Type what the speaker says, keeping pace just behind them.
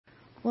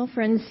Well,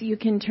 friends, you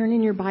can turn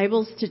in your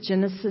Bibles to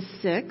Genesis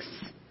 6.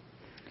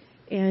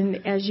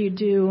 And as you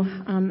do,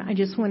 I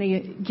just want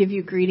to give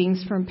you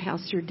greetings from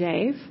Pastor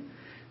Dave,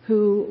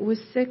 who was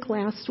sick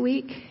last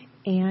week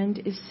and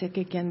is sick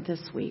again this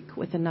week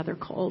with another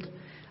cold.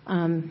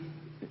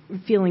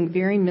 Feeling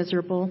very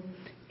miserable,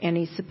 and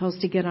he's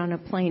supposed to get on a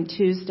plane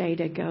Tuesday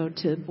to go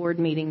to board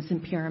meetings in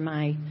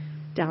PRMI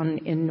down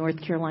in North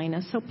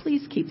Carolina. So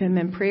please keep him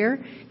in prayer.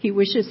 He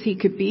wishes he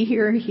could be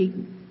here. He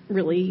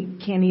really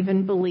can't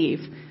even believe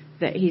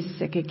that he's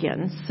sick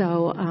again.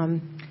 So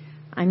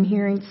I'm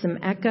hearing some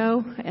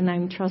echo, and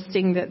I'm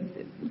trusting that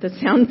the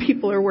sound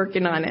people are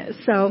working on it.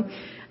 So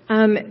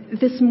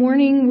this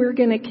morning we're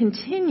going to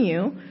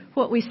continue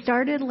what we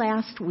started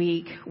last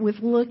week with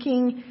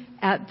looking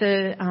at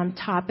the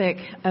topic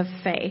of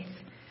faith.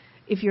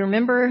 If you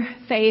remember,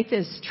 faith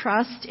is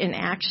trust in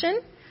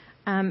action.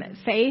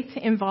 Faith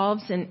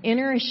involves an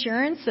inner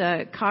assurance,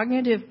 a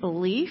cognitive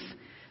belief,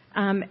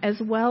 as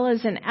well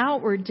as an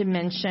outward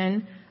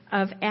dimension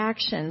of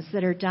actions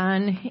that are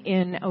done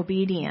in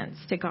obedience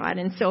to God.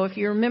 And so if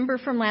you remember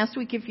from last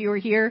week, if you were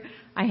here,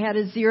 I had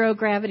a zero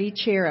gravity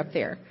chair up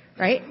there,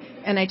 right?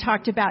 And I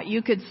talked about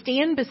you could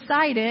stand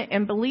beside it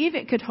and believe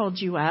it could hold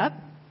you up.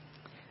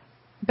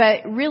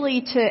 But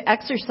really to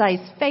exercise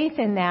faith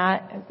in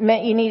that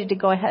meant you needed to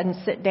go ahead and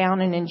sit down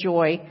and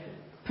enjoy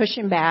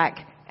pushing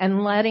back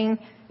and letting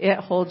it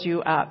hold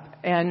you up.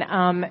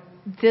 And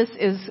this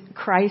is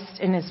Christ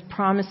and His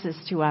promises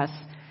to us.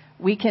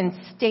 We can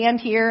stand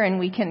here and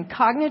we can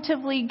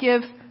cognitively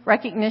give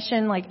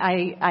recognition like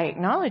I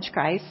acknowledge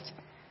Christ,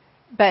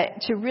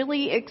 but to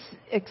really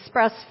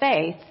express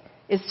faith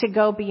is to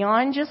go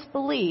beyond just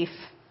belief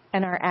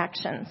and our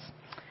actions.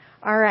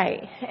 All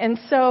right, and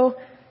so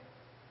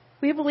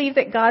we believe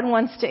that God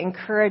wants to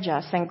encourage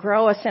us and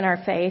grow us in our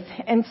faith.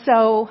 And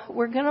so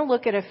we're going to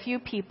look at a few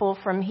people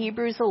from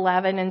Hebrews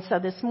 11. And so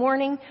this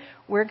morning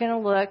we're going to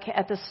look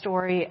at the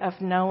story of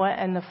Noah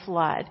and the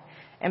flood.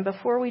 And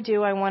before we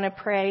do, I want to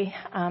pray,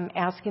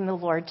 asking the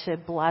Lord to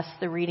bless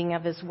the reading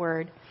of His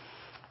word.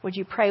 Would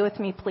you pray with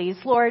me, please?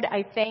 Lord,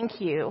 I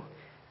thank you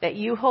that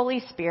you,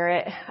 Holy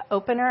Spirit,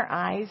 open our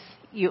eyes.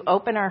 You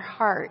open our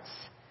hearts.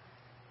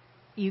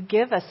 You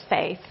give us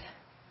faith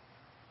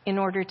in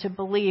order to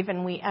believe,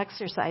 and we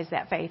exercise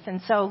that faith.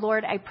 And so,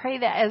 Lord, I pray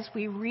that as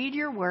we read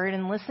your word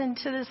and listen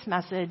to this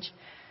message,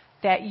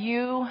 that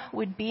you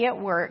would be at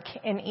work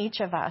in each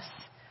of us,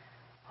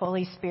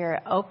 Holy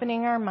Spirit,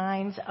 opening our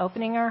minds,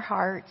 opening our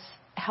hearts,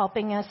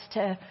 helping us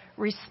to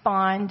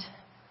respond.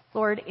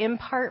 Lord,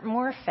 impart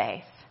more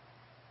faith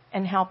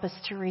and help us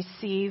to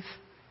receive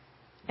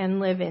and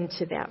live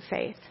into that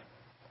faith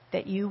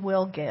that you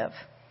will give.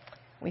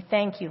 We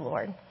thank you,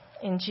 Lord.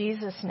 In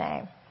Jesus'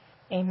 name,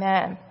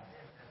 amen.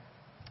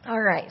 All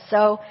right,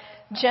 so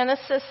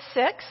Genesis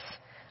 6,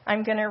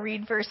 I'm going to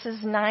read verses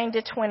 9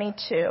 to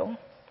 22.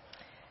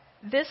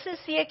 This is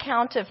the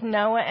account of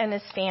Noah and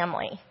his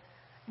family.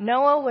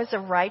 Noah was a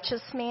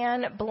righteous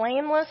man,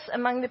 blameless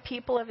among the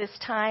people of his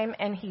time,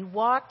 and he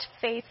walked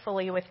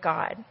faithfully with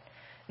God.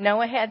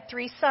 Noah had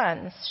 3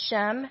 sons,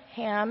 Shem,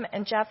 Ham,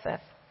 and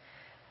Japheth.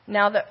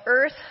 Now the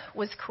earth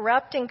was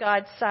corrupt in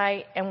God's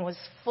sight and was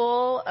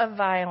full of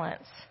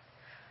violence.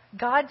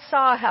 God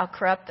saw how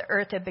corrupt the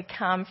earth had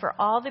become, for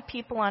all the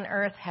people on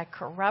earth had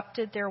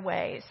corrupted their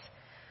ways.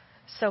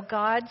 So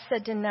God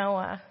said to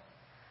Noah,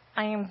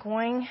 I am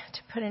going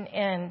to put an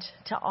end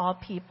to all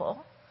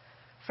people,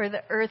 for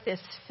the earth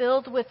is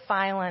filled with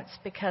violence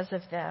because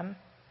of them.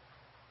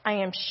 I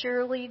am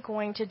surely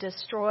going to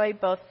destroy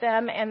both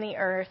them and the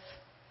earth.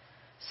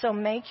 So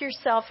make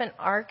yourself an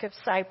ark of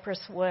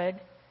cypress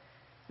wood.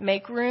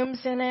 Make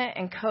rooms in it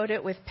and coat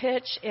it with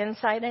pitch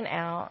inside and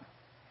out.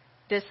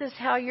 This is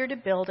how you're to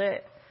build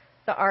it.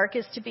 The ark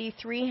is to be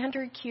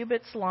 300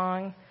 cubits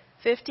long,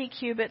 50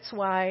 cubits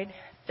wide,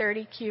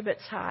 30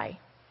 cubits high.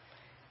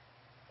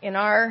 In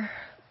our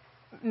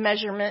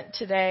measurement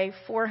today,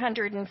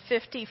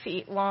 450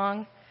 feet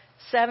long,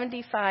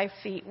 75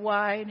 feet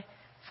wide,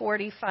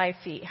 45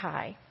 feet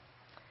high.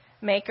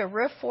 Make a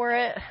roof for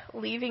it,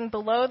 leaving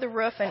below the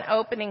roof an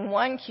opening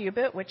 1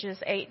 cubit, which is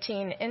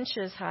 18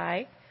 inches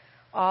high,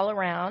 all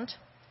around.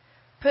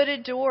 Put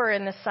a door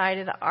in the side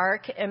of the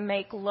ark and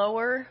make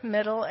lower,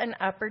 middle, and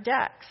upper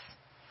decks.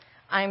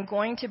 I am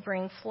going to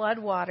bring flood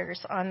waters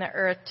on the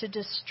earth to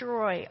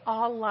destroy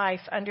all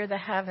life under the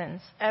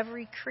heavens,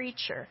 every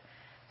creature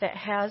that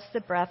has the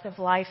breath of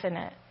life in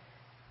it.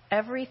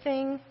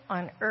 Everything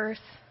on earth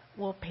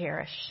will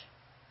perish.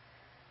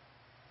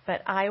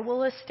 But I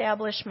will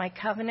establish my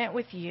covenant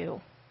with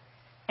you,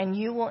 and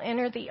you will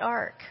enter the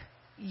ark,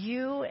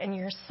 you and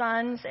your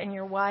sons and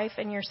your wife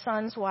and your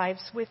sons'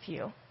 wives with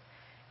you.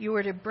 You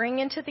are to bring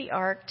into the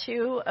ark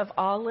 2 of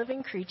all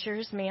living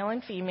creatures, male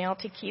and female,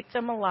 to keep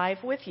them alive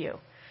with you.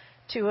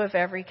 2 of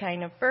every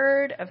kind of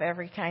bird, of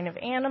every kind of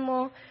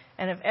animal,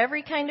 and of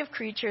every kind of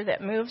creature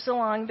that moves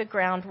along the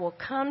ground will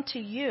come to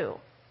you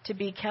to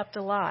be kept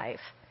alive.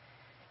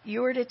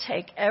 You are to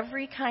take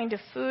every kind of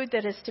food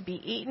that is to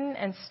be eaten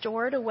and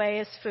store it away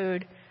as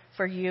food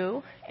for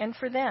you and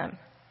for them.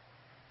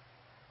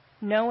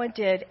 Noah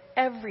did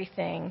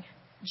everything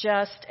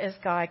just as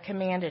God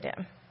commanded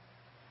him.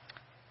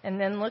 And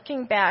then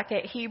looking back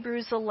at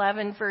Hebrews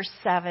 11, verse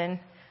 7,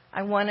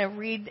 I want to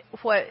read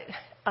what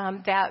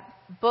that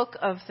book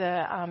of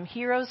the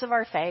heroes of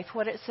our faith,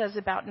 what it says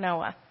about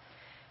Noah.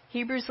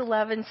 Hebrews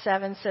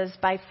 11:7 says,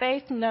 "By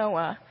faith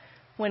Noah,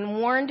 when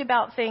warned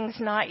about things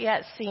not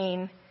yet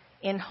seen,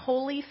 in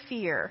holy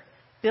fear,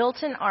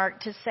 built an ark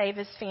to save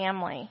his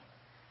family.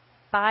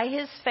 By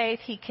his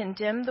faith he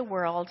condemned the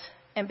world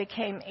and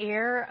became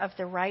heir of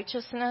the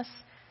righteousness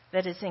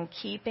that is in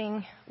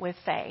keeping with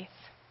faith."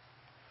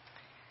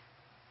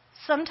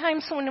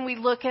 Sometimes when we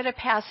look at a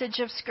passage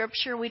of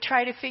Scripture, we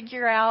try to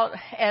figure out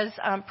as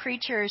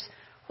preachers,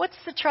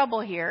 what's the trouble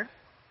here?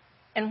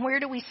 And where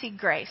do we see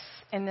grace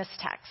in this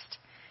text?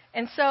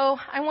 And so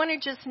I want to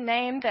just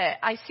name that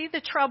I see the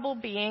trouble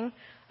being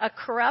a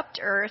corrupt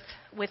earth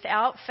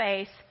without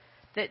faith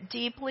that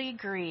deeply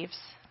grieves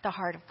the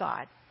heart of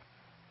God.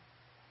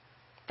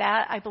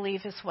 That, I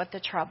believe, is what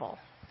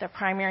the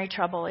primary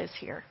trouble is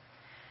here.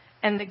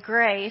 And the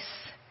grace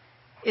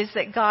is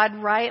that God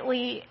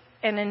rightly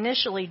and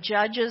initially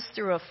judges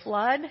through a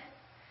flood,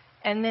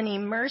 and then he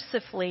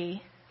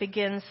mercifully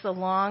begins the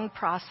long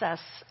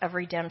process of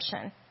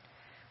redemption,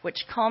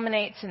 which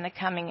culminates in the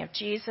coming of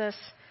Jesus.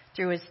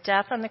 Through his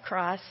death on the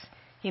cross,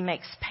 he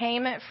makes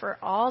payment for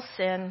all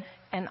sin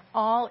and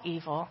all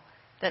evil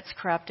that's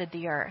corrupted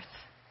the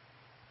earth.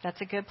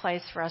 That's a good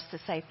place for us to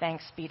say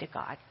thanks be to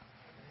God.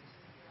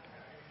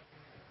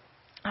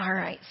 All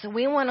right, so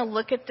we want to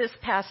look at this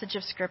passage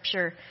of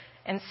Scripture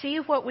and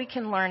see what we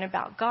can learn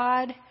about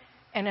God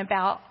and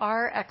about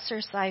our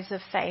exercise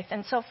of faith.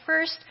 And so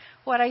first,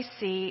 what I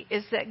see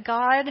is that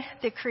God,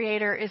 the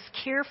Creator, is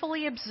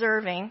carefully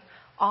observing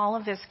all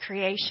of his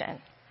creation.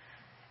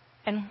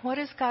 And what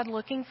is God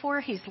looking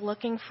for? He's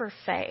looking for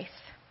faith.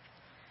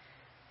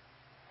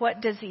 What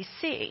does he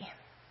see?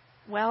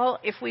 Well,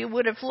 if we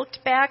would have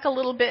looked back a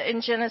little bit in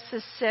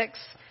Genesis 6,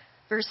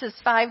 verses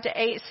 5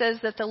 to 8 says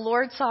that the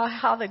Lord saw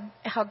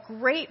how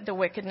great the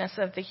wickedness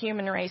of the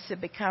human race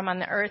had become on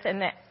the earth,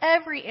 and that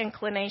every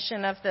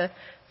inclination of the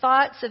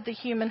thoughts of the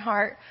human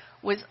heart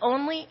was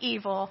only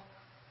evil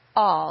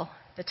all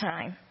the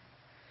time.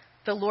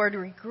 The Lord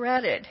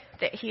regretted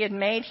that he had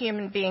made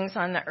human beings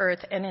on the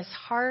earth, and his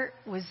heart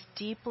was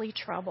deeply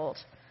troubled.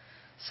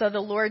 So the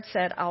Lord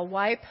said, "I'll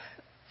wipe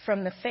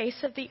from the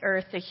face of the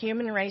earth the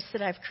human race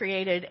that I've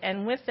created,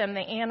 and with them the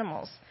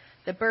animals,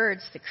 the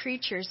birds, the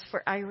creatures,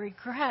 for I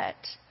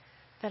regret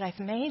that I've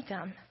made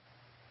them."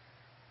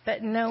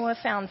 But Noah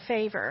found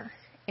favor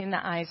in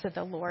the eyes of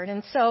the Lord.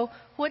 And so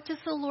what does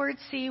the Lord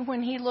see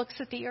when he looks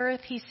at the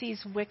earth? He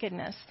sees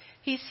wickedness.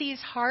 He sees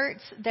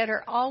hearts that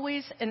are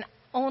always and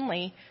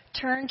only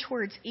turned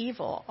towards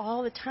evil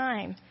all the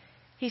time.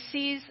 He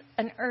sees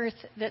an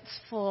earth that's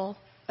full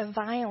of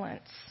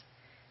violence.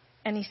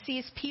 And he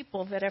sees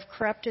people that have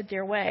corrupted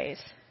their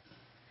ways.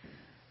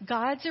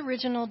 God's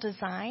original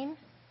design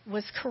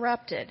was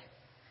corrupted.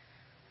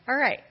 All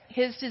right,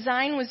 his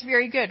design was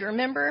very good.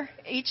 Remember,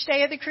 each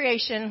day of the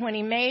creation, when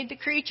he made the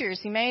creatures,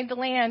 he made the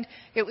land,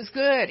 it was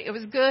good, it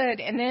was good.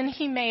 And then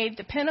he made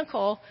the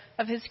pinnacle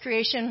of his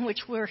creation,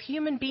 which were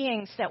human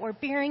beings that were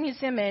bearing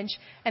his image,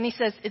 and he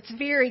says, it's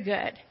very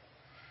good.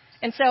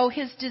 And so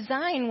his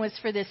design was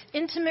for this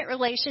intimate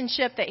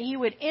relationship that he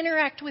would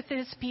interact with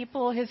his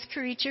people, his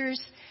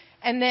creatures,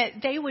 and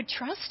that they would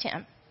trust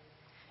him.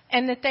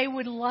 And that they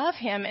would love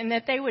him, and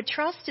that they would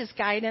trust his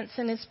guidance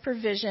and his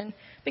provision,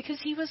 because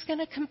he was going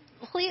to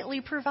completely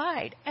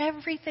provide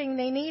everything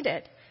they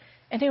needed.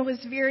 And it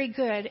was very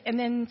good. And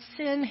then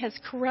sin has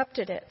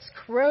corrupted it, it's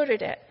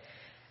corroded it.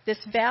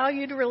 This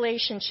valued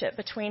relationship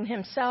between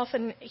himself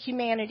and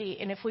humanity.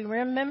 And if we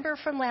remember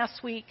from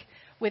last week,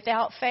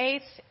 without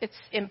faith, it's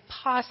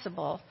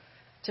impossible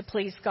to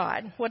please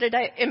God.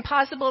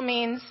 Impossible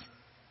means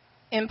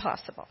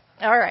impossible.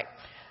 All right.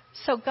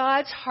 So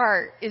God's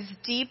heart is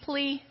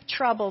deeply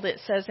troubled,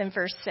 it says in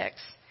verse 6.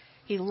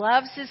 He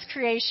loves his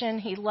creation.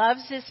 He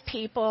loves his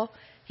people.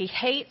 He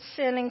hates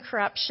sin and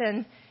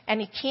corruption, and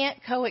he can't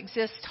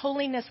coexist.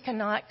 Holiness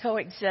cannot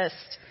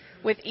coexist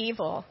with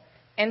evil.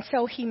 And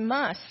so he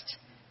must,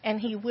 and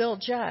he will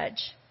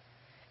judge.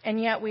 And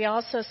yet we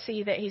also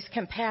see that he's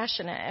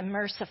compassionate and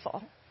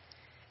merciful.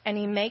 And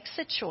he makes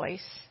a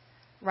choice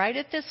right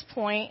at this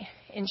point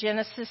in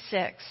Genesis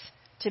 6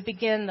 to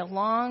begin the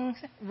long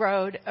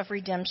road of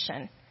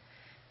redemption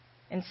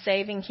and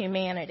saving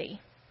humanity.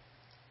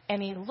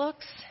 And he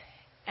looks,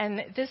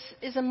 and this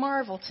is a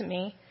marvel to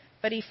me,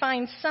 but he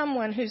finds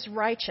someone who's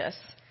righteous,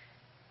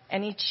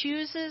 and he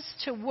chooses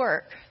to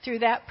work through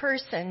that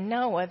person,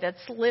 Noah,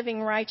 that's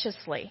living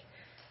righteously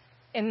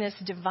in this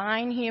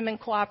divine human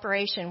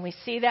cooperation. We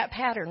see that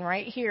pattern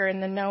right here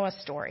in the Noah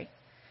story.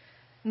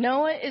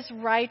 Noah is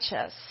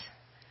righteous.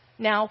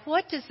 Now,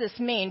 what does this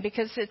mean?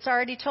 Because it's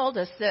already told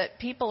us that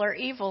people are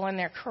evil and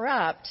they're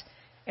corrupt,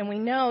 and we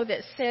know that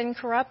sin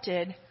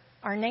corrupted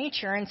our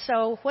nature. And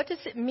so what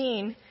does it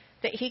mean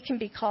that he can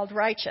be called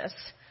righteous?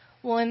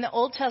 Well, in the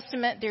Old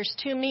Testament, there's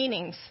two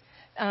meanings.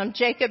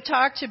 Jacob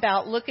talked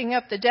about looking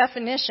up the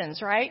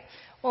definitions, right?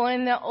 Well,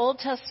 in the Old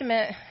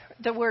Testament,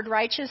 the word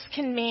righteous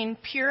can mean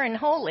pure and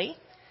holy,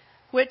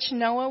 which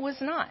Noah was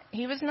not.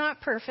 He was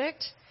not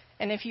perfect.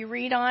 And if you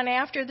read on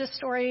after the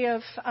story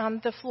of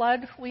the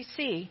flood, we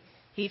see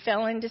he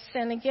fell into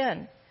sin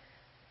again.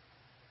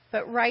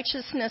 But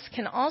righteousness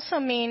can also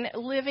mean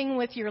living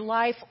with your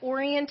life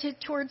oriented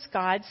towards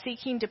God,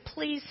 seeking to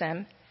please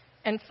Him,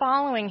 and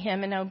following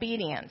Him in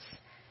obedience.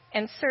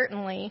 And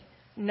certainly,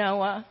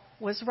 Noah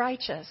was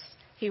righteous.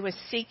 He was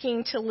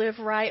seeking to live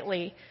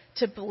rightly,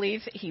 to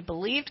believe that he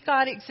believed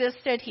God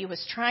existed, he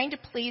was trying to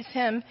please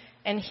Him,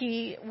 and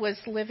he was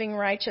living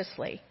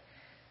righteously.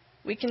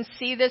 We can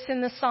see this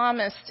in the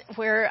psalmist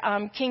where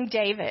King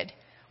David,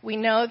 we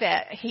know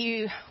that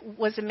he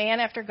was a man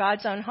after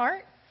God's own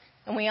heart,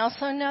 and we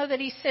also know that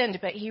he sinned,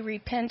 but he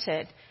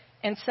repented.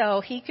 And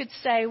so he could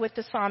say with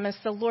the psalmist,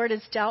 the Lord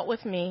has dealt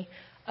with me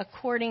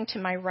according to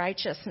my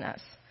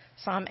righteousness.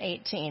 Psalm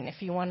 18,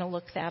 if you want to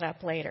look that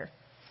up later.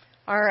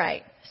 All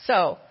right,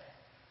 so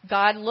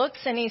God looks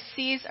and He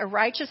sees a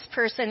righteous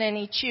person, and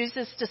He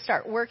chooses to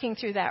start working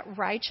through that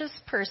righteous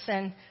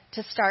person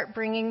to start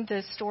bringing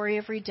the story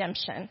of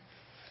redemption.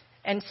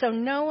 And so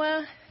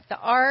Noah, the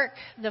ark,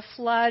 the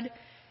flood,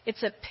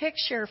 it's a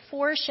picture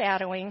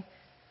foreshadowing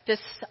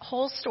this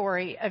whole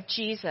story of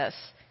Jesus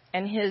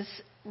and His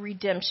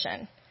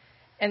redemption.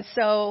 And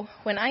so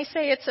when I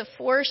say it's a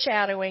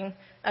foreshadowing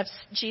of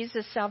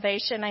Jesus'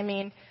 salvation, I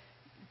mean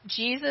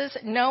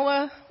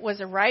Noah was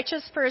a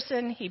righteous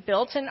person. He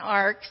built an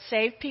ark,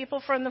 saved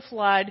people from the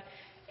flood,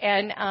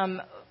 and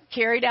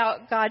carried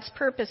out God's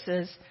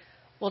purposes.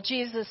 Well,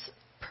 Jesus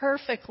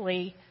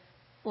perfectly,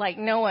 like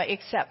Noah,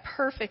 except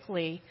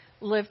perfectly,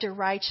 lived a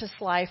righteous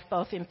life,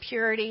 both in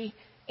purity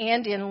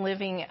and in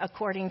living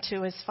according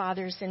to His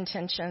Father's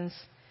intentions.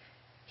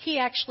 He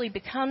actually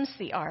becomes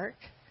the ark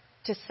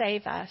to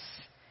save us,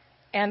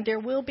 and there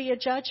will be a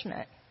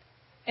judgment.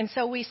 And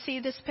so we see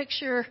this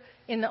picture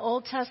in the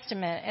Old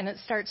Testament, and it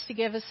starts to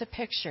give us a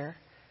picture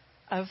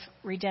of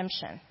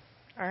redemption.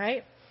 All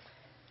right?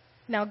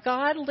 Now,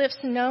 God lifts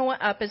Noah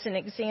up as an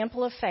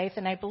example of faith,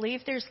 and I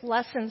believe there's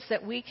lessons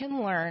that we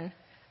can learn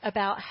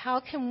about how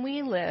can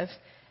we live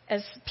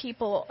as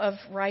people of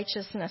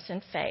righteousness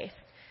and faith.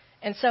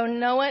 And so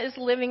Noah is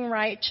living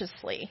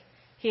righteously.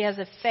 He has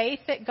a faith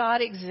that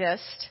God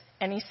exists,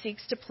 and he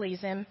seeks to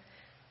please Him.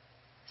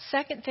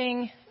 Second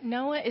thing,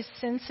 Noah is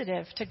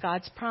sensitive to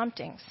God's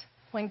promptings.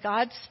 When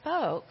God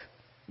spoke,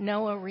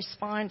 Noah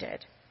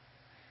responded.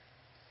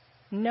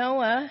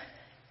 Noah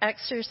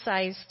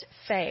exercised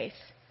faith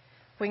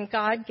when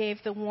God gave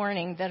the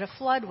warning that a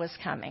flood was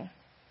coming.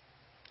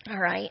 All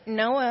right,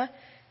 Noah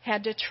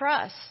had to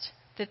trust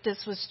that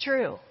this was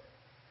true,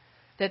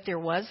 that there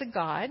was a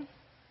God,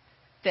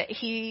 that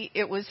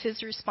it was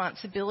his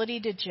responsibility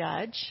to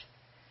judge,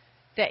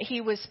 that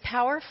he was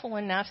powerful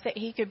enough that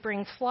he could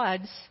bring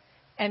floods,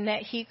 and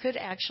that he could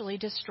actually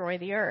destroy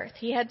the earth.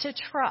 He had to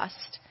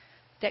trust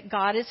that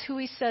God is who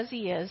He says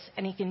He is,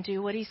 and He can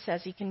do what He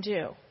says He can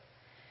do.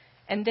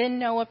 And then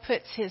Noah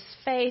puts his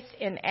faith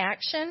in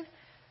action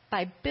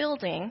by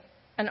building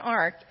an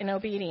ark in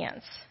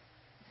obedience.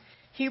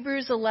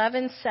 Hebrews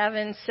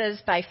 11:7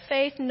 says, "By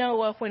faith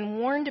Noah, when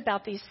warned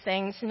about these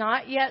things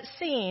not yet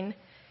seen,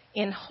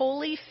 in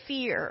holy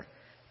fear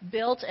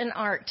built an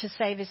ark to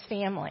save his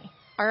family."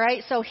 All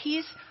right, so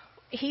he's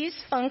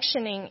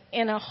functioning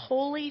in a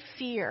holy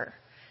fear.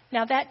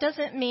 Now, that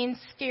doesn't mean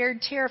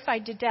scared,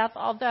 terrified to death,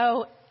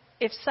 although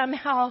if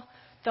somehow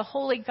the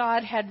holy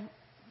God had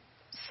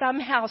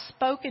somehow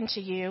spoken to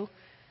you,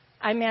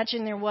 I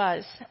imagine there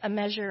was a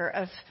measure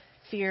of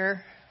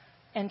fear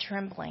and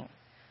trembling,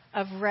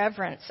 of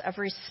reverence, of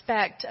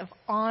respect, of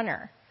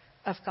honor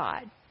of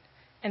God.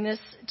 And this,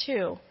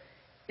 too,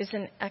 is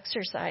an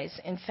exercise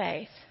in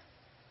faith.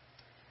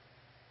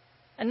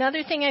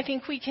 Another thing I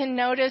think we can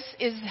notice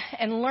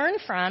and learn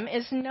from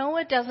is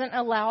Noah doesn't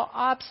allow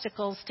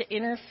obstacles to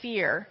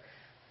interfere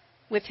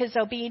with his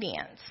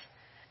obedience.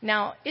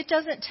 Now, it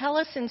doesn't tell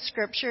us in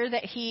Scripture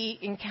that he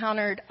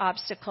encountered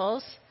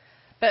obstacles,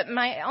 but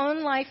my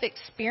own life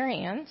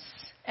experience,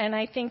 and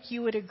I think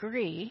you would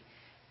agree,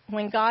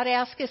 when God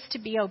asks us to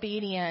be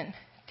obedient,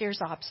 there's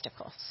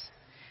obstacles.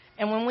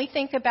 And when we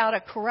think about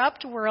a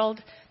corrupt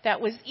world that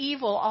was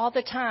evil all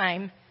the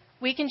time,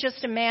 we can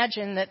just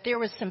imagine that there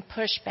was some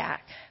pushback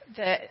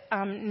that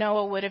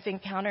Noah would have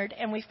encountered.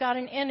 And we've got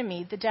an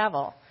enemy, the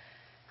devil,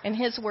 and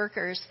his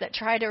workers that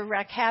try to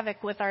wreak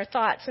havoc with our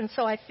thoughts. And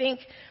so I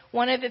think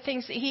one of the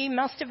things that he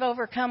must have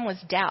overcome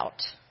was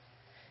doubt.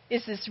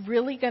 Is this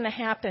really going to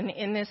happen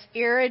in this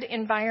arid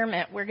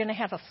environment? We're going to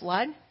have a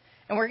flood,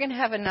 and we're going to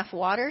have enough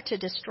water to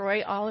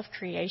destroy all of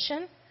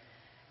creation?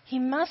 He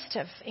must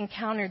have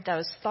encountered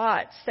those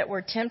thoughts that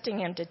were tempting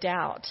him to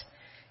doubt.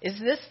 Is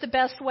this the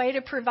best way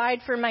to provide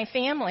for my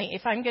family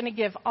if I'm going to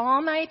give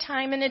all my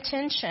time and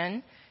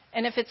attention?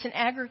 And if it's an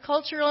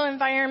agricultural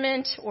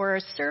environment or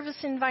a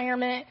service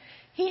environment,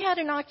 he had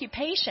an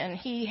occupation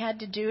he had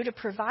to do to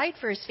provide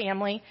for his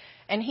family,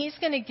 and he's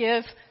going to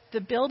give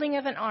the building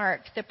of an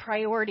ark the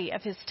priority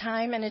of his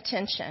time and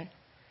attention.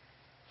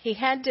 He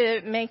had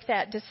to make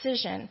that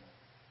decision.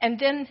 And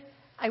then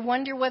I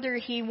wonder whether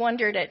he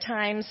wondered at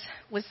times,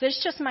 was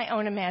this just my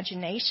own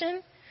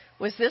imagination?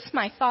 Was this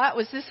my thought?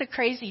 Was this a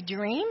crazy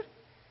dream?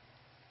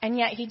 And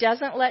yet he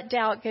doesn't let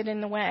doubt get in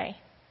the way.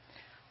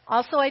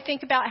 Also, I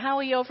think about how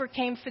he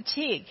overcame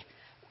fatigue.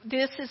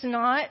 This is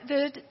not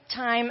the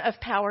time of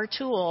power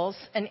tools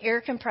and air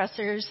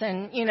compressors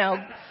and,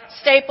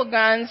 staple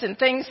guns and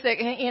things that,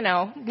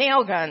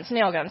 nail guns,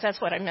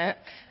 that's what I meant.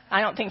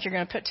 I don't think you're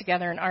going to put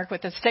together an ark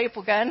with a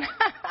staple gun.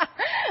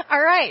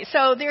 All right,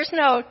 so there's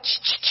no,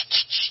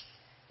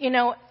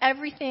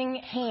 everything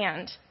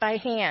hand by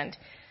hand.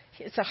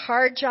 It's a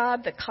hard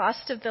job, the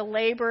cost of the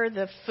labor,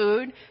 the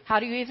food. How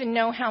do you even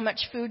know how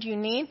much food you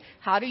need?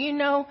 How do you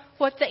know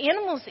what the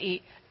animals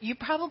eat? You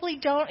probably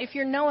don't, if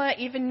you're Noah,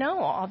 even know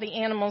all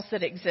the animals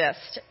that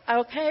exist.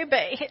 Okay,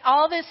 but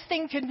all this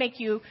thing could make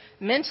you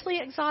mentally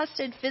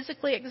exhausted,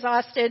 physically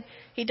exhausted.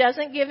 He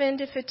doesn't give in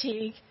to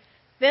fatigue.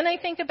 Then I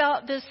think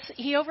about this,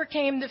 he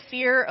overcame the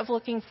fear of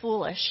looking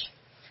foolish.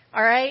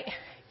 All right,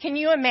 can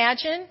you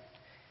imagine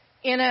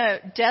in a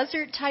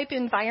desert type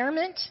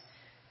environment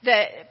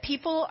that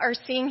people are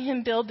seeing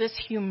him build this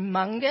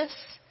humongous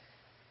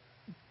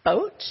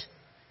boat?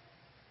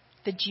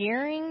 The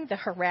jeering, the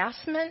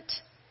harassment.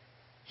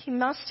 He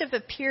must have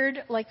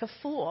appeared like a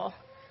fool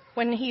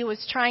when he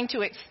was trying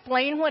to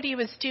explain what he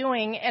was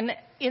doing and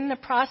in the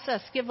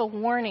process give a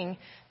warning.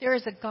 There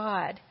is a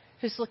God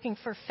who's looking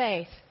for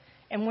faith,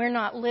 and we're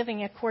not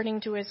living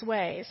according to his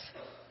ways.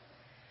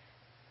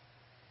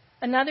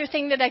 Another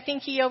thing that I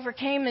think he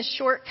overcame is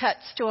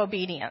shortcuts to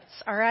obedience.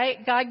 All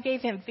right? God gave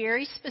him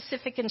very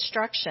specific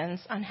instructions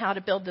on how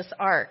to build this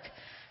ark.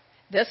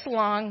 This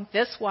long,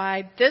 this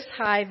wide, this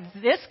high,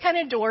 this kind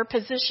of door,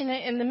 position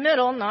it in the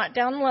middle, not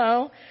down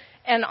low,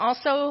 and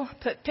also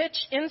put pitch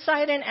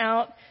inside and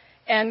out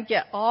and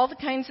get all the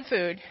kinds of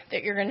food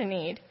that you're going to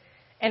need.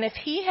 And if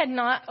he had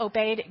not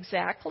obeyed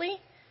exactly,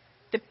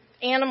 the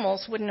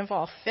animals wouldn't have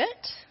all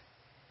fit,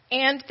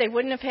 and they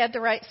wouldn't have had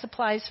the right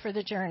supplies for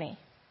the journey.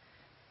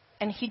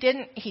 And he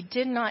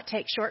did not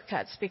take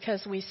shortcuts,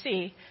 because we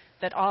see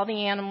that all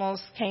the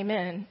animals came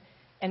in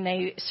and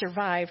they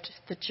survived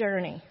the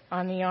journey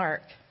on the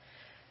ark.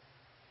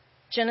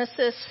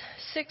 Genesis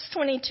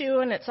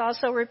 6:22, and it's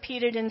also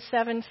repeated in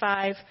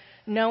 7:5,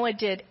 Noah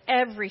did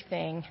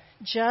everything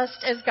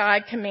just as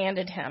God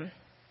commanded him.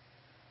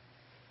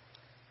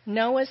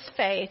 Noah's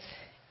faith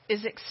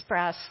is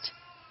expressed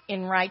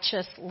in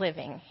righteous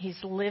living.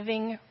 He's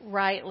living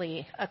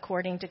rightly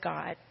according to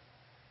God.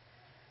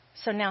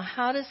 So now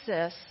how does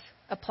this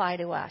apply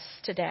to us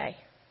today?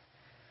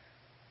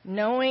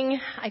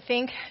 Knowing, I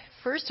think,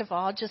 first of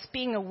all, just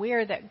being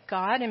aware that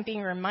God and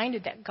being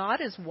reminded that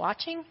God is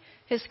watching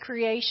his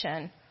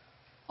creation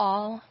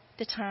all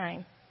the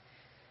time.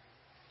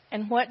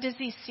 And what does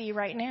he see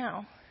right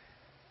now?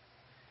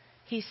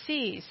 He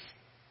sees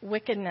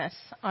wickedness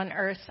on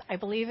earth. I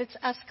believe it's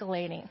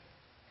escalating.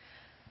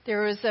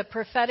 There was a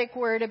prophetic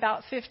word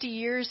about 50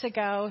 years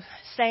ago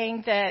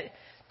saying that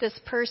this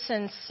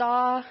person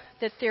saw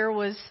that there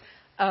was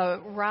a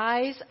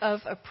rise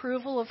of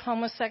approval of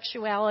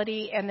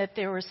homosexuality and that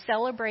there were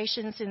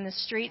celebrations in the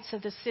streets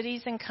of the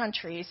cities and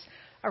countries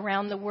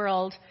around the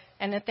world.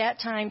 And at that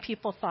time,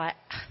 people thought,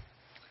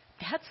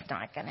 that's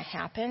not going to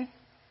happen.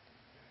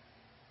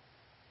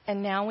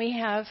 And now we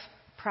have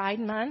Pride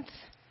Month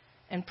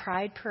and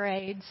Pride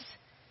parades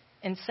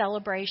and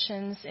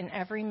celebrations in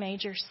every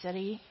major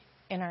city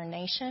in our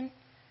nation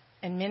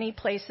and many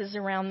places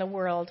around the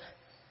world.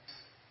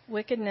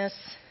 Wickedness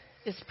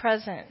is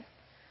present.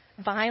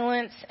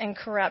 Violence and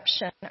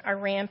corruption are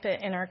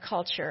rampant in our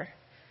culture.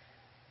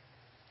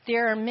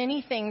 There are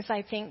many things,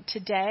 I think,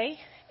 today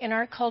in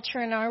our culture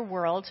and our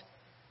world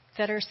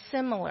that are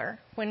similar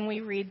when we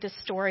read the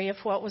story of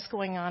what was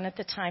going on at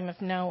the time of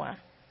Noah.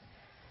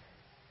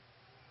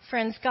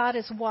 Friends, God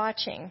is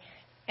watching,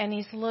 and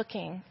he's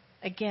looking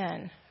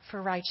again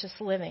for righteous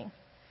living,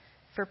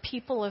 for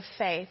people of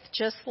faith,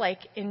 just like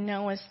in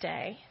Noah's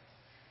day.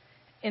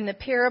 In the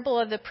parable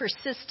of the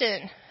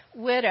persistent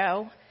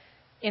widow,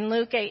 in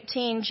Luke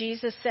 18,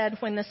 Jesus said,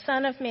 when the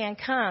Son of Man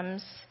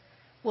comes,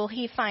 will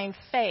he find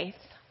faith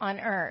on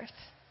earth?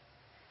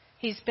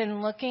 He's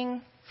been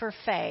looking for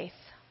faith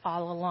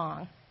all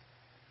along.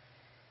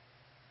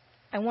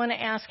 I want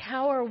to ask,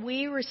 how are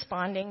we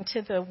responding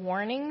to the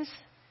warnings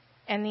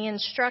and the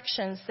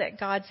instructions that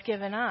God's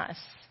given us?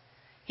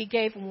 He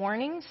gave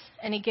warnings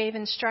and he gave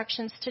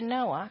instructions to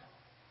Noah.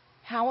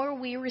 How are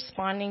we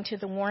responding to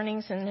the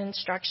warnings and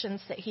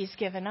instructions that he's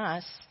given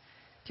us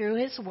through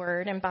his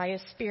word and by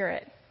his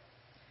Spirit?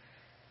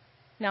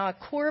 Now, a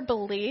core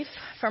belief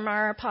from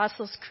our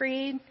Apostles'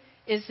 Creed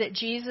is that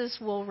Jesus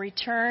will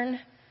return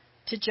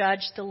to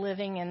judge the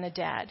living and the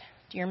dead.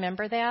 Do you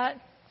remember that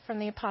from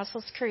the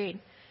Apostles' Creed?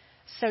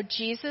 So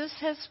Jesus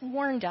has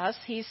warned us,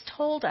 he's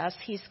told us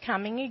he's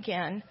coming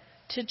again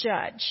to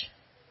judge.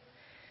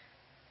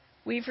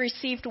 We've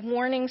received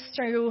warnings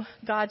through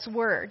God's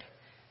word.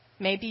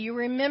 Maybe you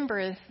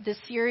remember the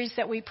series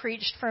that we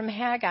preached from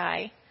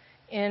Haggai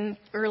in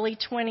early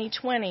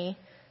 2020.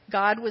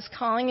 God was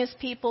calling his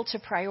people to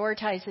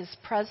prioritize his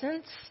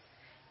presence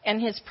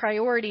and his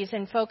priorities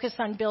and focus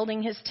on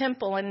building his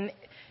temple. And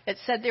it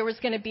said there was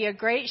going to be a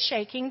great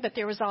shaking, but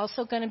there was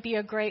also going to be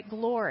a great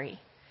glory.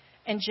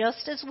 And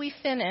just as we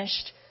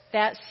finished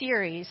that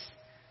series,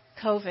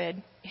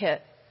 COVID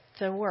hit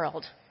the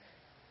world.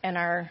 And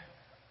our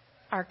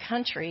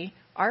country,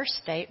 our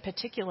state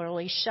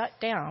particularly, shut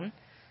down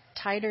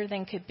tighter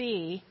than could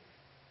be.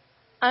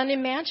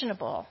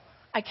 Unimaginable.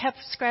 I kept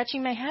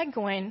scratching my head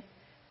going,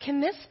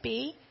 can this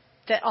be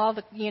that all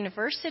the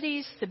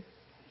universities,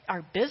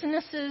 our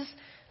businesses,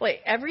 like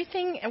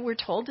everything, and we're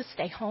told to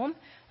stay home?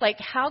 Like,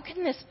 how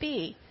can this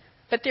be?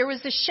 But there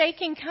was a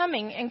shaking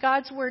coming, and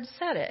God's word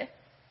said it.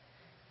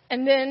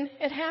 And then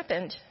it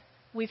happened.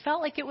 We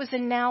felt like it was a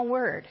now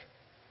word.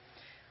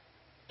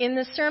 In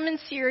the sermon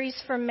series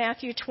from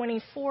Matthew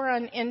 24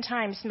 on end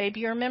times, maybe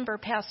you remember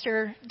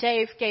Pastor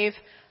Dave gave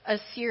a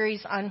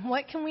series on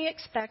what can we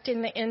expect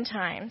in the end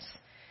times.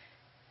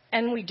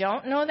 And we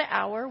don't know the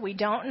hour, we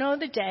don't know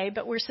the day,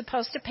 but we're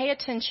supposed to pay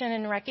attention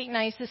and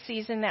recognize the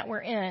season that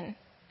we're in.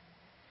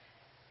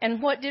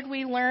 And what did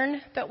we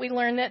learn? But we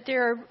learned that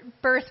there are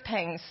birth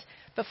pangs.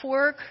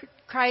 Before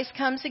Christ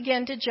comes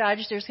again to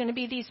judge, there's going to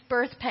be these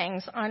birth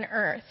pangs on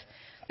earth.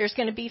 There's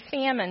going to be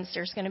famines.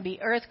 There's going to be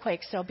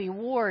earthquakes. There'll be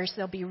wars.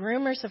 There'll be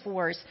rumors of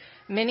wars.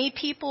 Many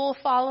people will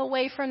fall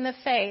away from the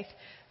faith.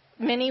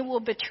 Many will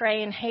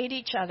betray and hate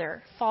each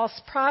other. False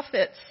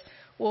prophets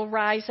will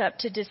rise up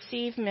to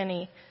deceive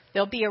many.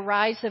 There'll be a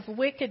rise of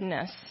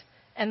wickedness,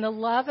 and the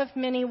love of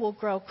many will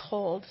grow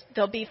cold.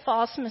 There'll be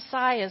false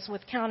messiahs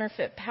with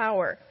counterfeit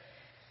power.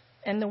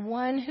 And the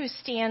one who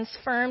stands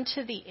firm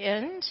to the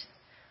end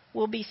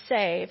will be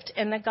saved,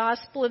 and the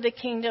gospel of the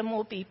kingdom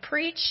will be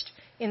preached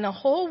in the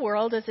whole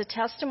world as a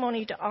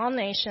testimony to all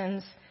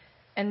nations,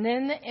 and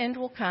then the end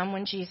will come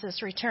when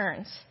Jesus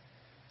returns.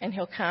 And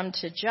he'll come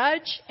to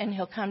judge, and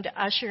he'll come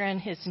to usher in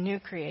his new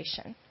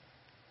creation.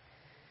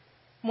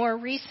 More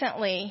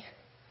recently,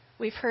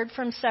 we've heard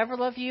from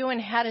several of you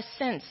and had a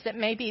sense that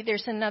maybe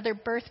there's another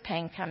birth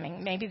pang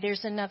coming. Maybe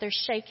there's another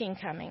shaking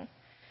coming.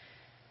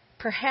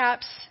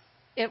 Perhaps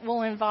it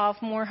will involve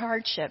more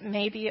hardship.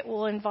 Maybe it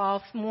will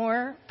involve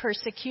more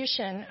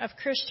persecution of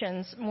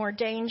Christians, more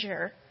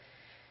danger.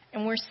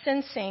 And we're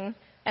sensing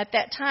at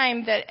that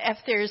time that if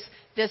there's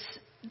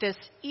this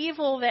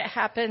evil that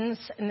happens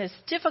and this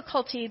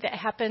difficulty that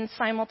happens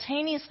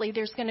simultaneously,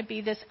 there's going to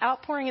be this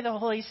outpouring of the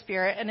Holy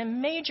Spirit and a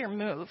major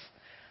move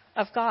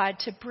of God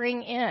to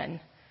bring in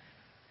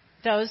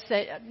those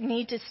that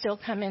need to still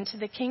come into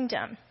the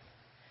kingdom.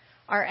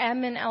 Our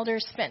admin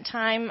elders spent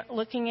time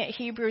looking at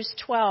Hebrews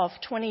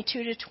 12:22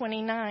 to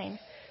 29,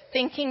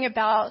 thinking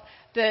about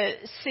the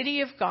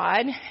city of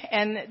God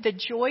and the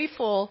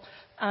joyful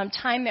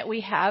time that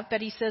we have.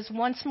 But he says,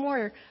 once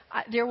more,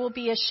 there will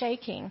be a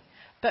shaking.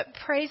 But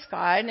praise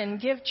God and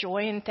give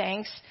joy and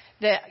thanks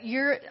that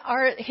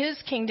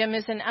his kingdom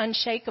is an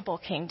unshakable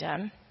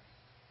kingdom.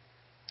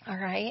 All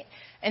right?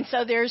 And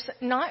so there's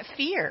not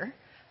fear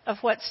of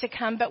what's to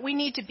come, but we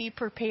need to be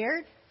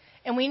prepared,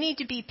 and we need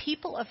to be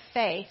people of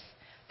faith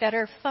that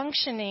are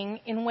functioning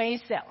in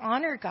ways that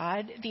honor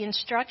God, the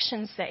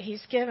instructions that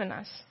he's given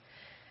us.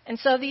 And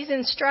so these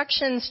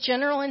instructions,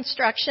 general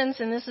instructions,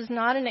 and this is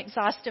not an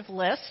exhaustive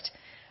list,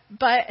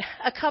 but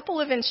a couple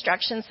of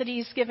instructions that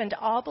he's given to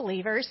all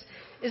believers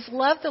is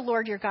love the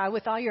Lord your God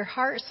with all your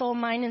heart, soul,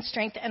 mind, and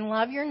strength, and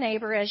love your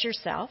neighbor as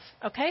yourself.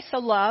 Okay, so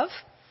love.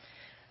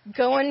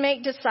 Go and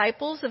make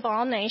disciples of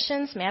all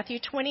nations, Matthew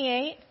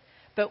 28.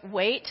 But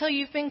wait till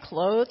you've been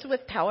clothed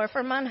with power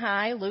from on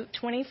high, Luke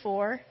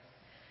 24.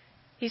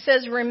 He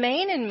says,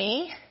 remain in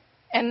me,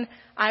 and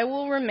I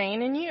will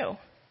remain in you.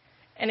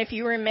 And if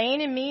you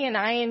remain in me and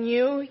I in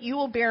you, you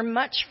will bear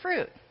much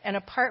fruit. And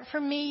apart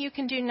from me, you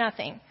can do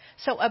nothing.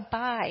 So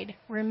abide,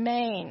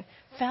 remain,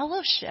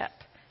 fellowship.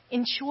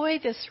 Enjoy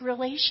this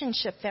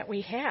relationship that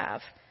we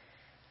have.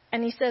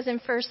 And he says in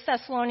 1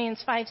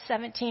 Thessalonians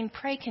 5:17,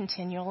 pray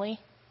continually.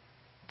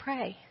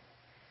 Pray.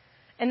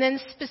 And then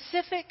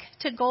specific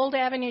to Gold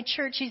Avenue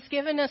Church, he's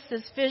given us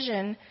this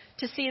vision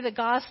to see the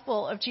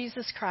gospel of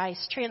Jesus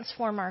Christ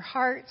transform our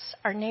hearts,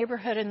 our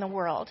neighborhood, and the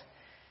world.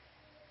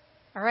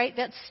 All right,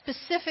 that's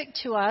specific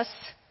to us,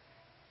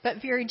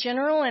 but very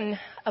general and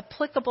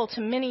applicable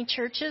to many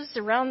churches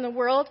around the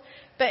world.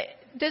 But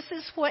this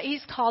is what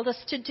he's called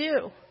us to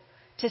do,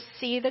 to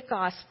see the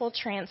gospel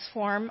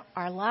transform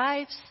our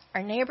lives,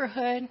 our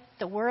neighborhood,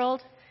 the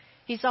world.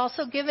 He's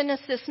also given us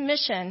this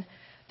mission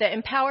that,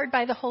 empowered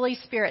by the Holy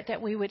Spirit,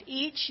 that we would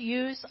each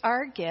use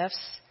our gifts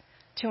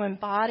to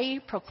embody,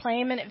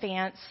 proclaim, and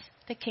advance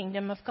the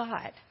kingdom of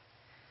God.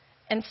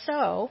 And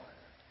so,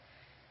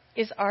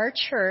 is our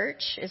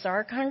church, is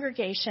our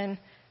congregation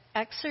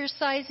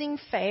exercising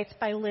faith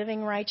by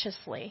living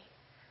righteously?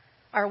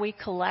 Are we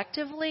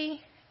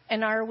collectively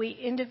and are we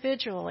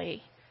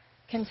individually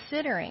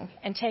considering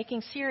and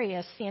taking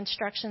serious the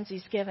instructions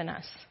he's given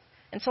us?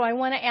 And so I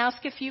want to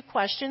ask a few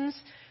questions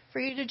for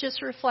you to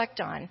just reflect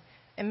on.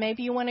 And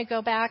maybe you want to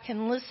go back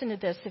and listen to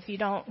this if you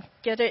don't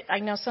get it. I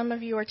know some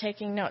of you are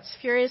taking notes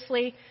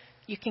furiously.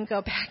 You can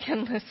go back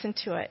and listen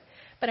to it.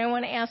 But I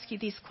want to ask you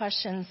these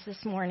questions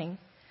this morning.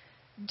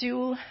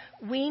 Do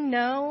we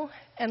know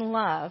and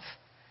love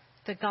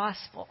the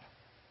gospel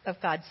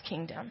of God's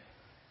kingdom?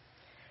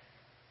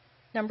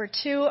 Number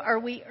 2, are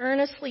we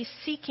earnestly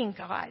seeking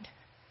God?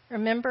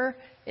 Remember,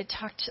 it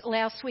talked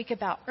last week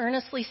about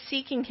earnestly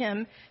seeking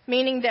Him,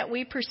 meaning that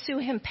we pursue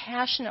Him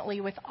passionately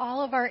with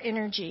all of our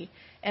energy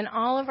and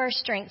all of our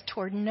strength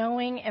toward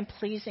knowing and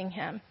pleasing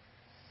Him.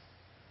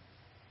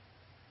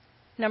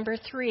 Number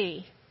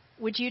 3,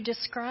 would you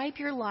describe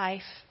your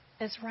life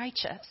as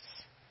righteous?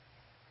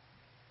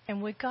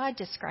 And would God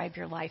describe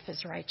your life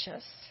as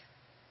righteous?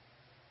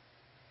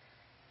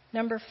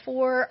 Number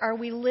 4, are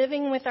we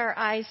living with our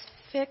eyes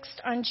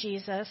fixed on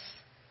Jesus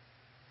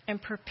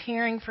and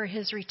preparing for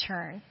His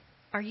return?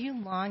 Are you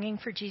longing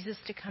for Jesus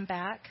to come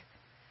back?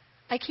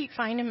 I keep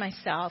finding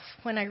myself,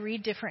 when I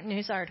read different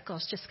news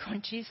articles, just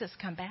going, Jesus,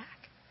 come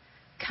back.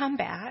 Come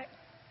back.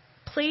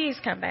 Please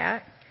come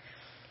back.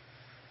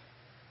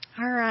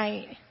 All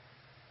right.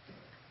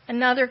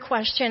 Another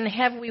question,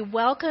 have we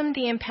welcomed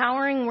the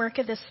empowering work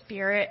of the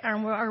Spirit,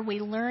 or are we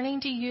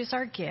learning to use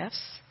our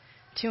gifts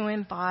to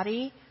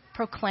embody,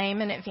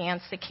 proclaim, and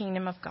advance the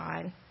kingdom of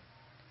God?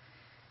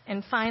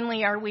 And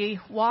finally, are we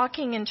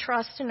walking in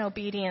trust and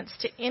obedience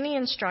to any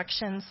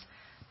instructions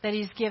that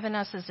He's given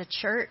us as a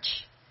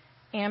church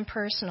and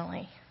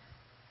personally?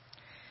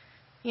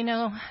 You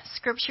know,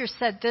 Scripture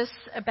said this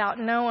about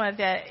Noah,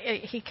 that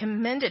He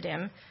commended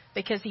him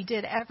because he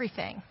did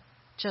everything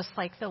just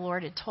like the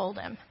Lord had told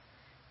him.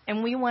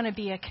 And we want to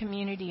be a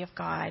community of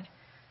God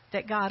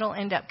that God will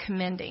end up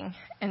commending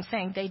and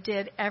saying they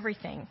did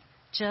everything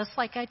just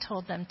like I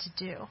told them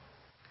to do.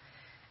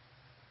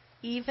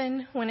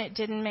 Even when it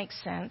didn't make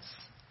sense,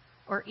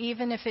 or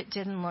even if it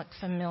didn't look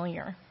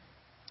familiar.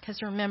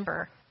 Because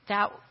remember,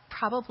 that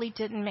probably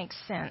didn't make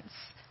sense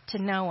to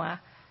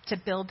Noah to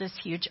build this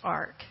huge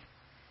ark.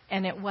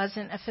 And it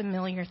wasn't a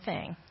familiar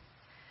thing.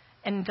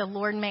 And the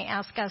Lord may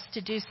ask us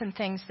to do some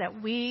things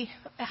that we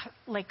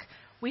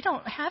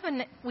don't have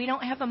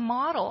a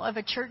model of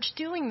a church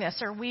doing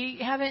this, or we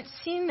haven't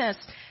seen this.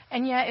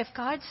 And yet, if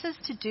God says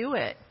to do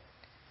it,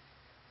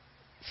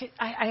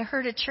 I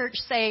heard a church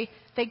say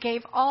they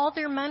gave all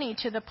their money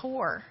to the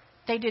poor.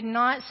 They did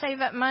not save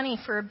up money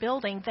for a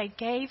building. They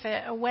gave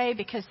it away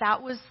because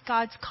that was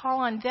God's call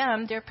on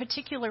them, their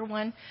particular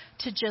one,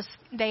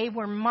 they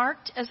were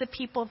marked as a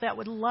people that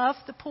would love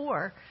the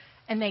poor,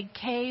 and they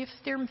gave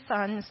their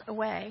funds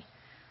away.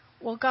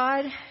 Well,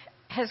 God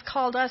has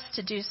called us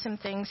to do some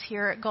things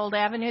here at Gold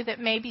Avenue that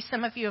maybe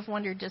some of you have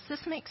wondered, does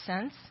this make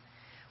sense?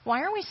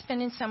 Why are we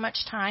spending so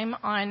much time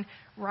on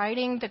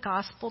writing the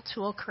gospel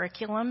tool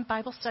curriculum,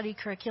 Bible study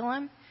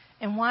curriculum?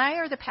 And why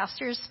are the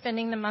pastors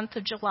spending the month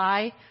of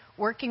July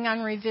working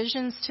on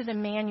revisions to the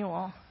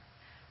manual?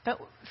 But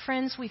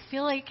friends, we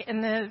feel like,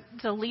 and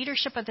the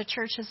leadership of the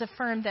church has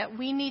affirmed, that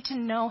we need to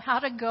know how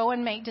to go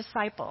and make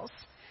disciples.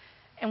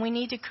 And we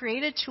need to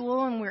create a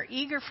tool, and we're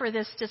eager for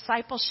this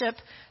discipleship,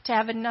 to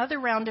have another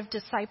round of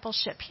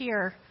discipleship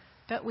here.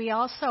 But we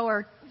also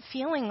are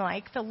feeling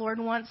like the Lord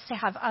wants to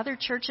have other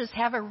churches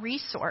have a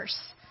resource.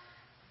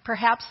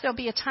 Perhaps there'll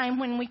be a time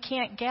when we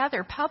can't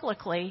gather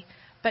publicly,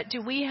 but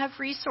do we have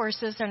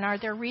resources, and are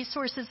there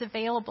resources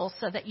available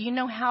so that you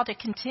know how to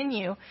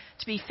continue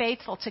to be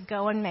faithful to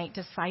go and make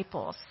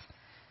disciples?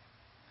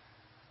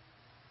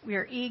 We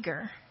are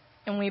eager,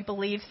 and we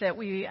believe that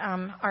we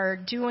are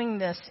doing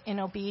this in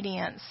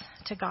obedience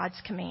to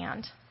God's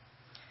command.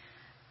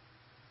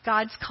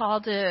 God's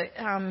call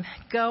to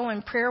go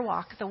and prayer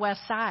walk the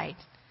west side.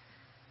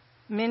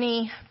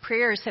 Many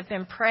prayers have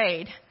been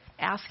prayed,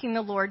 asking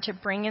the Lord to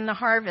bring in the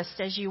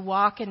harvest as you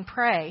walk and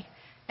pray.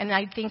 And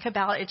I think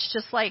about it's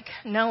just like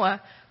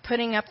Noah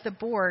putting up the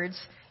boards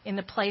in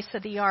the place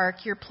of the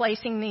ark. You're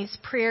placing these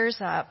prayers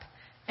up.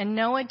 And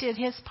Noah did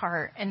his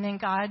part, and then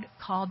God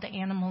called the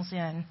animals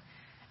in.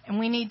 And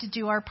we need to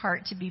do our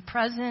part to be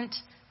present,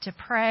 to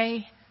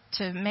pray,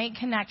 to make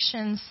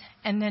connections,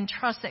 and then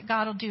trust that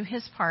God will do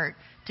His part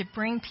to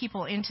bring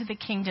people into the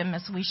kingdom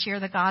as we share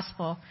the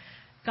gospel.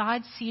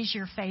 God sees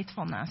your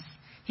faithfulness.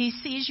 He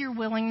sees your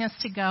willingness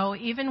to go,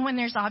 even when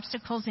there's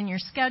obstacles in your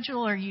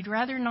schedule, or you'd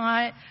rather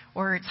not,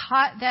 or it's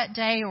hot that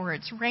day, or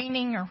it's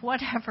raining, or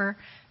whatever.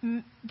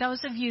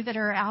 Those of you that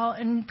are out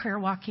and prayer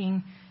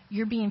walking,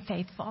 you're being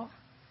faithful,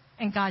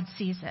 and God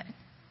sees it.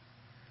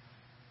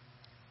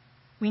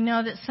 We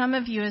know that some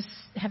of you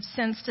have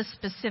sensed a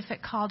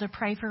specific call to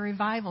pray for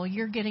revival.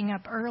 You're getting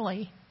up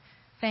early.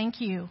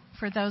 Thank you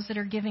for those that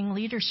are giving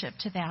leadership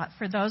to that.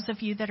 For those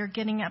of you that are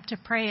getting up to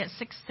pray at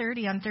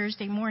 6:30 on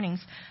Thursday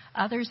mornings.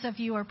 Others of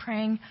you are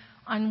praying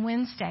on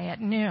Wednesday at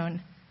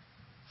noon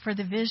for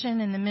the vision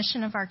and the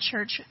mission of our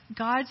church.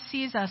 God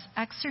sees us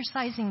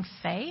exercising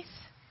faith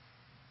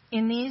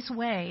in these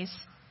ways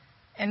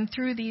and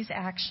through these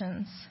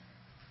actions.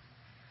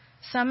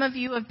 Some of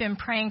you have been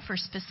praying for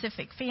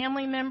specific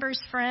family members,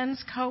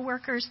 friends,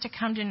 co-workers to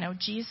come to know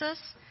Jesus.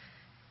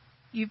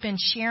 You've been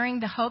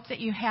sharing the hope that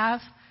you have.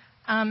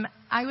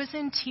 I was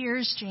in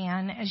tears,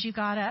 Jan, as you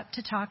got up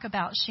to talk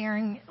about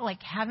sharing,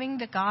 like having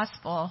the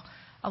gospel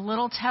a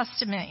little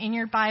testament in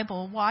your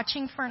Bible,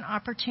 watching for an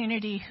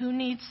opportunity. Who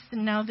needs to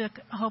know the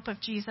hope of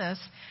Jesus?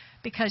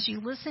 Because you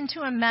listen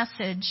to a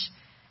message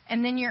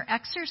and then you're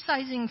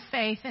exercising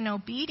faith and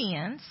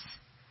obedience.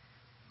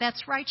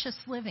 That's righteous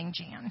living,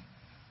 Jan.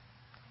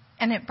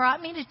 And it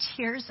brought me to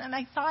tears, and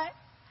I thought,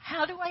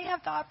 how do I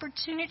have the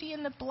opportunity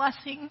and the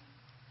blessing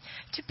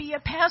to be a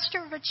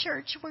pastor of a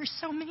church where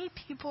so many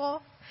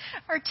people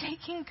are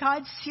taking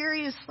God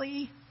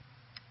seriously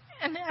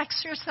and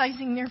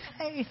exercising their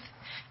faith?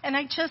 And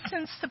I just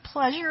sense the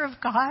pleasure of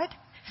God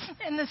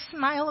and the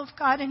smile of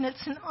God, and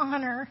it's an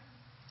honor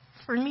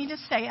for me to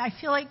say, I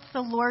feel like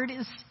the Lord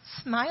is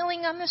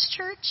smiling on this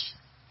church,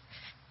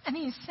 and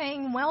He's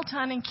saying, well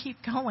done, and keep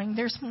going.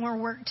 There's more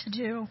work to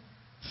do.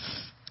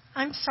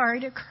 I'm sorry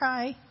to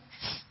cry,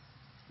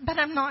 but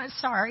I'm not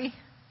sorry,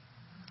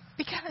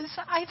 because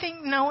I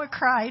think Noah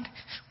cried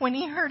when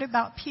he heard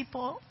about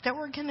people that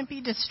were going to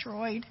be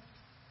destroyed.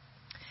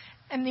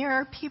 And there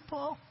are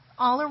people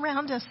all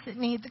around us that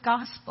need the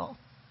gospel.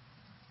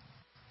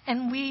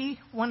 And we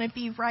want to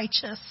be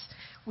righteous.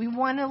 We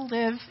want to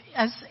live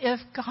as if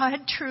God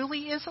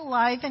truly is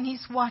alive and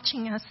He's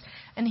watching us,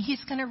 and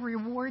He's going to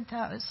reward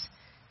those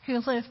who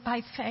live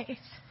by faith.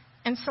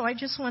 And so I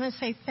just want to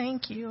say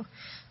thank you.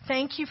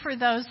 Thank you for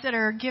those that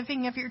are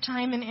giving of your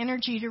time and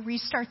energy to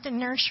restart the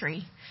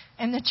nursery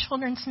and the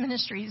children's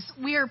ministries.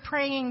 We are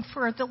praying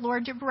for the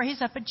Lord to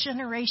raise up a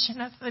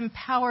generation of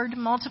empowered,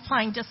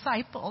 multiplying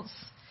disciples.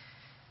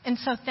 And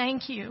so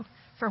thank you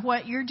for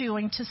what you're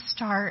doing to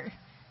start,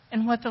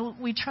 and what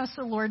we trust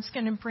the Lord's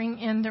going to bring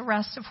in the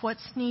rest of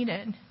what's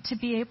needed to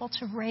be able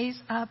to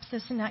raise up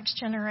this next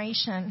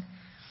generation.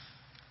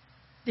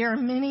 There are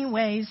many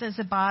ways as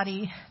a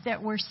body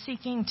that we're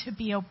seeking to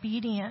be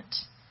obedient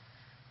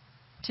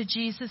to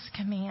Jesus'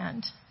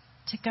 command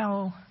to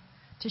go,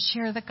 to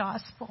share the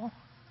gospel,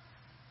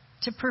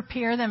 to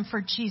prepare them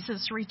for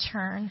Jesus'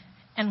 return.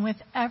 And with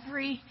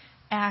every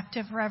act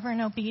of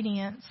reverent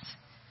obedience,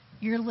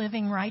 you're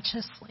living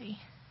righteously.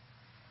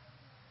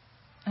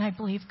 And I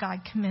believe God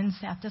commends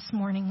that this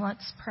morning.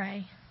 Let's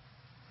pray.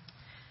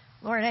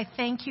 Lord, I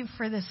thank you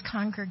for this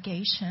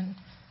congregation.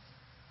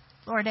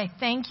 Lord, I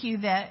thank you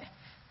that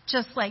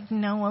just like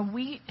Noah,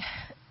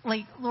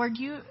 Lord,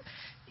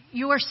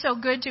 you are so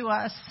good to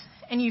us,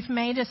 and you've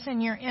made us in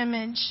your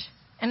image,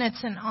 and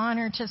it's an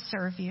honor to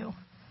serve you.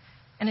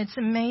 And it's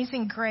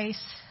amazing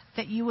grace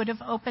that you would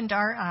have opened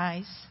our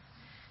eyes.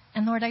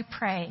 And Lord, I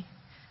pray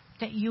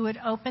that you would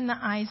open the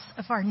eyes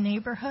of our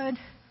neighborhood,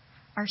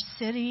 our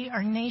city,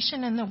 our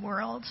nation, and the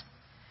world.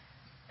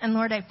 And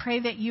Lord, I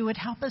pray that you would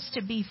help us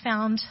to be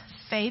found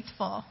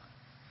faithful,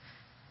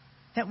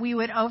 that we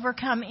would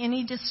overcome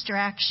any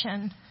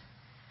distraction,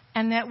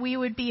 and that we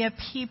would be a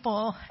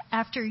people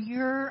after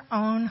your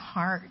own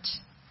heart.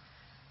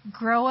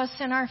 Grow us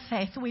in our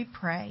faith, we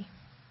pray.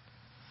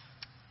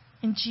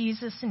 In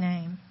Jesus'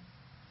 name,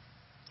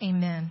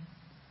 amen.